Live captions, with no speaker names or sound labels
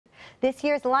This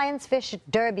year's Lionfish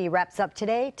Derby wraps up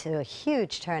today to a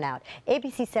huge turnout.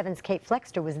 ABC 7's Kate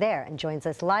Flexter was there and joins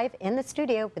us live in the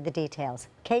studio with the details.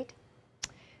 Kate?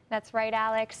 That's right,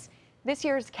 Alex. This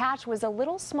year's catch was a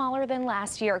little smaller than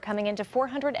last year, coming into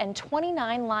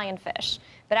 429 lionfish.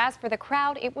 But as for the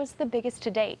crowd, it was the biggest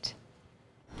to date.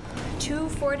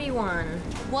 241.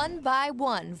 One by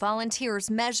one, volunteers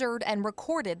measured and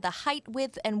recorded the height,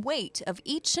 width, and weight of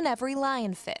each and every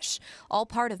lionfish, all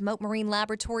part of Mote Marine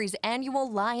Laboratory's annual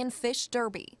Lionfish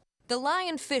Derby. The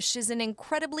lionfish is an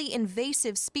incredibly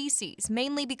invasive species,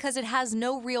 mainly because it has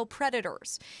no real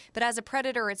predators. But as a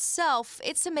predator itself,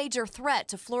 it's a major threat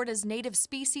to Florida's native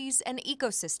species and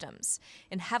ecosystems.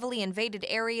 In heavily invaded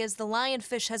areas, the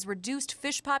lionfish has reduced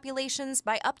fish populations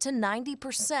by up to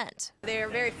 90%. They're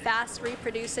very fast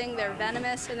reproducing, they're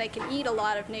venomous, and they can eat a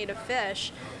lot of native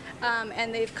fish.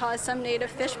 And they've caused some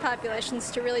native fish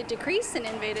populations to really decrease in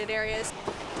invaded areas.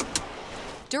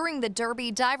 During the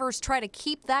Derby, divers try to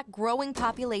keep that growing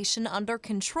population under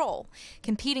control,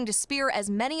 competing to spear as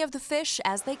many of the fish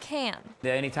as they can.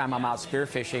 Anytime I'm out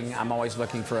spearfishing, I'm always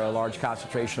looking for a large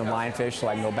concentration of lionfish so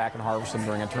I can go back and harvest them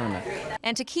during a tournament.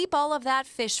 And to keep all of that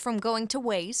fish from going to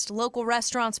waste, local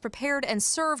restaurants prepared and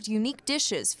served unique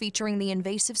dishes featuring the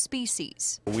invasive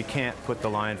species. We can't put the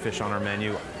lionfish on our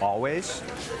menu always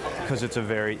because it's a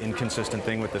very inconsistent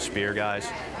thing with the spear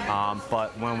guys.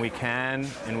 But when we can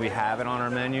and we have it on our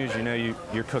menus, you know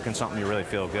you're cooking something you really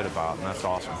feel good about, and that's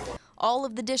awesome. All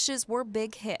of the dishes were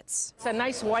big hits. It's a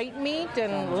nice white meat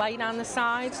and light on the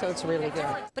side, so it's really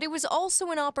good. But it was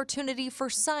also an opportunity for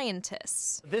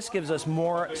scientists. This gives us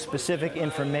more specific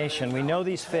information. We know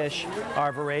these fish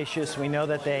are voracious. We know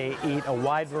that they eat a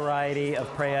wide variety of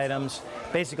prey items.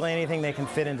 Basically anything they can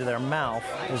fit into their mouth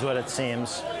is what it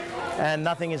seems. And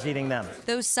nothing is eating them.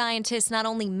 Those scientists not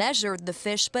only measured the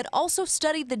fish, but also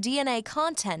studied the DNA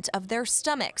content of their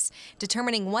stomachs,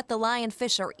 determining what the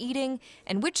lionfish are eating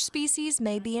and which species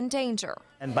may be in danger.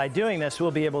 And by doing this,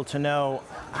 we'll be able to know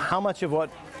how much of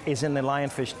what is in the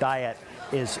lionfish diet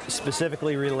is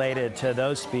specifically related to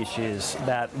those species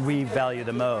that we value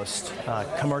the most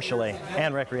commercially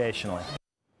and recreationally.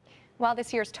 While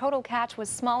this year's total catch was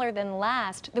smaller than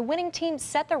last, the winning team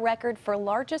set the record for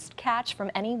largest catch from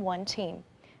any one team.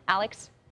 Alex?